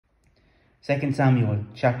2 Samuel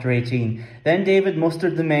chapter 18. Then David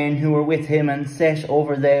mustered the men who were with him and set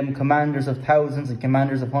over them commanders of thousands and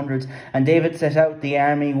commanders of hundreds. And David set out the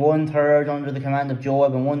army, 1/3 under the command of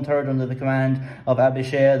Joab, and 1/3 under the command of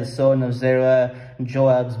Abishai, the son of Zeruiah,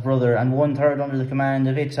 Joab's brother, and 1/3 under the command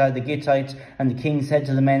of Ittai the Gittite. And the king said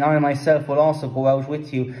to the men, I myself will also go out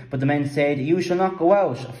with you. But the men said, You shall not go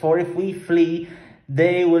out, for if we flee,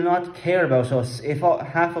 they will not care about us. If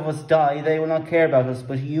half of us die, they will not care about us.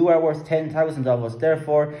 But you are worth 10,000 of us.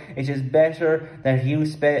 Therefore, it is better that you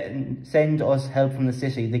send us help from the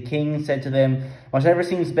city. The king said to them, Whatever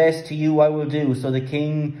seems best to you, I will do. So the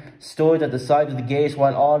king stood at the side of the gate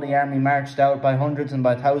while all the army marched out by hundreds and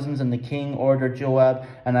by thousands. And the king ordered Joab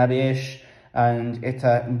and Abishai and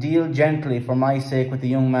Ittai, Deal gently for my sake with the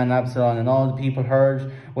young man Absalom. And all the people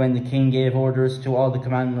heard when the king gave orders to all the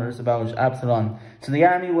commanders about Absalom. So the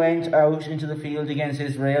army went out into the field against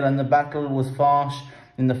Israel, and the battle was fought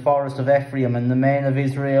in the forest of Ephraim. And the men of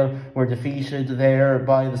Israel were defeated there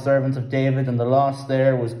by the servants of David, and the loss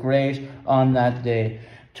there was great on that day.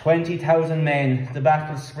 20,000 men. The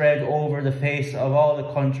battle spread over the face of all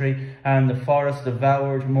the country, and the forest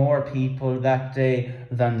devoured more people that day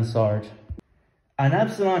than the sword. And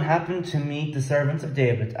Absalom happened to meet the servants of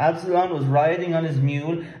David. Absalom was riding on his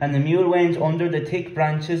mule, and the mule went under the thick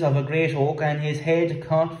branches of a great oak, and his head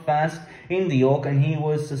caught fast in the oak, and he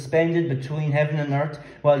was suspended between heaven and earth,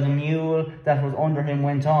 while the mule that was under him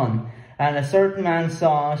went on. And a certain man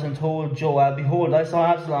saw it and told Joab, Behold, I saw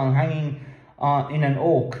Absalom hanging in an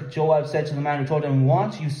oak. Joab said to the man who told him,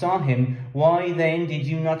 What? You saw him? Why then did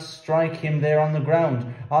you not strike him there on the ground?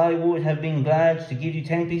 I would have been glad to give you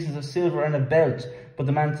 10 pieces of silver and a belt. But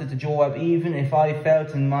the man said to Joab, Even if I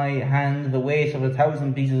felt in my hand the weight of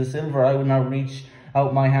 1,000 pieces of silver, I would not reach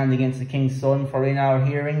out my hand against the king's son. For in our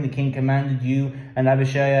hearing the king commanded you and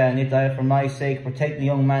Abishai and Ittai, for my sake, protect the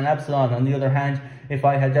young man Absalom. On the other hand, if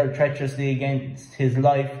I had dealt treacherously against his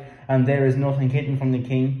life, and there is nothing hidden from the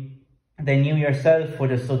king, then you yourself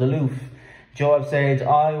would have stood aloof. Joab said,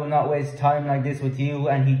 I will not waste time like this with you.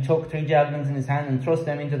 And he took 3 javelins in his hand and thrust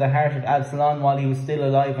them into the heart of Absalom while he was still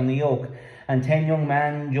alive on the oak. And 10 young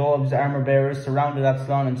men, Joab's armor-bearers, surrounded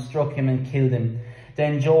Absalom and struck him and killed him.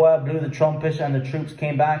 Then Joab blew the trumpet, and the troops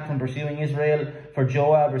came back from pursuing Israel, for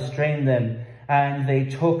Joab restrained them. And they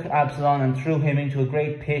took Absalom and threw him into a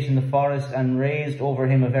great pit in the forest, and raised over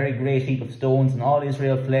him a very great heap of stones. And all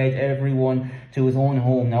Israel fled, every one to his own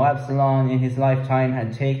home. Now Absalom in his lifetime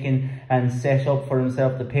had taken and set up for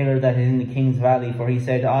himself the pillar that is in the king's valley. For he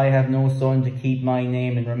said, I have no son to keep my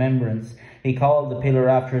name in remembrance. He called the pillar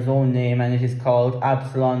after his own name, and it is called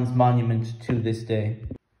Absalom's monument to this day.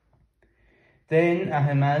 Then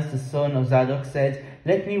Ahimaaz the son of Zadok said,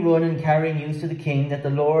 Let me run and carry news to the king that the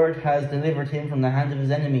Lord has delivered him from the hand of his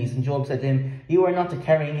enemies. And Joab said to him, You are not to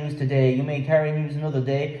carry news today. You may carry news another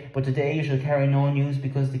day, but today you shall carry no news,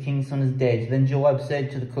 because the king's son is dead. Then Joab said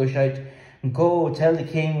to the Cushite, Go, tell the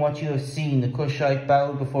king what you have seen. The Cushite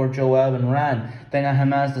bowed before Joab and ran. Then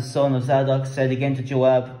Ahimaaz the son of Zadok said again to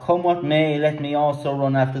Joab, Come what may, let me also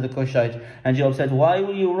run after the Cushite. And Joab said, Why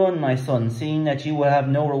will you run, my son, seeing that you will have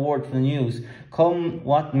no reward for the news? Come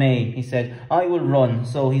what may, he said, I will run.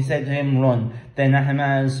 So he said to him, Run. Then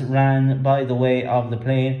Ahimaaz ran by the way of the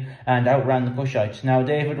plain and outran the Cushite. Now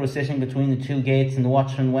David was sitting between the 2 gates, and the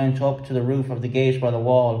watchman went up to the roof of the gate by the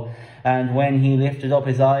wall. And when he lifted up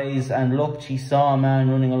his eyes and looked, he saw a man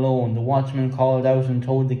running alone. The watchman called out and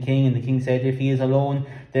told the king, and the king said, If he is alone,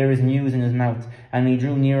 there is news in his mouth. And he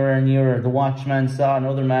drew nearer and nearer. The watchman saw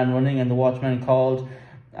another man running, and the watchman called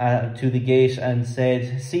to the gate and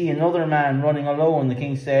said, See, another man running alone. The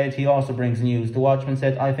king said, He also brings news. The watchman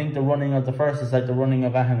said, I think the running of the first is like the running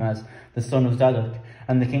of Ahimaaz, the son of Zadok.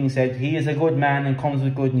 And the king said, He is a good man and comes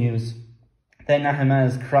with good news. Then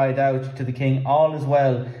Ahimaaz cried out to the king, All is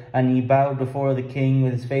well. And he bowed before the king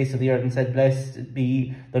with his face to the earth and said, Blessed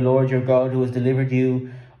be the Lord your God, who has delivered you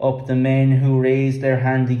up the men who raised their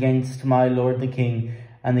hand against my lord the king.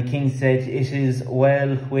 And the king said, It is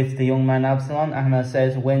well with the young man Absalom. Ahimaaz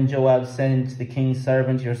said, When Joab sent the king's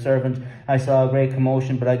servant, your servant, I saw a great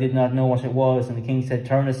commotion, but I did not know what it was. And the king said,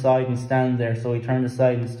 Turn aside and stand there. So he turned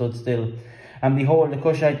aside and stood still. And behold, the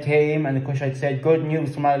Cushite came, and the Cushite said, Good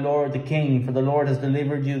news for my lord the king, for the Lord has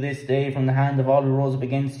delivered you this day from the hand of all who rose up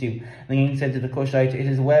against you. And the king said to the Cushite, It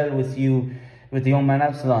is well with you, with the young man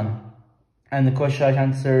Absalom. And the Cushite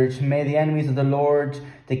answered, May the enemies of the Lord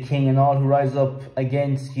the king and all who rise up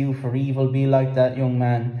against you for evil be like that young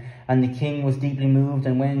man. And the king was deeply moved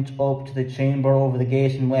and went up to the chamber over the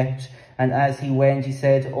gate and wept. And as he went, he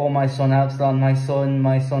said, O my son Absalom,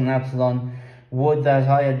 my son Absalom, would that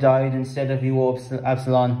I had died instead of you, O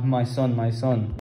Absalom, my son, my son.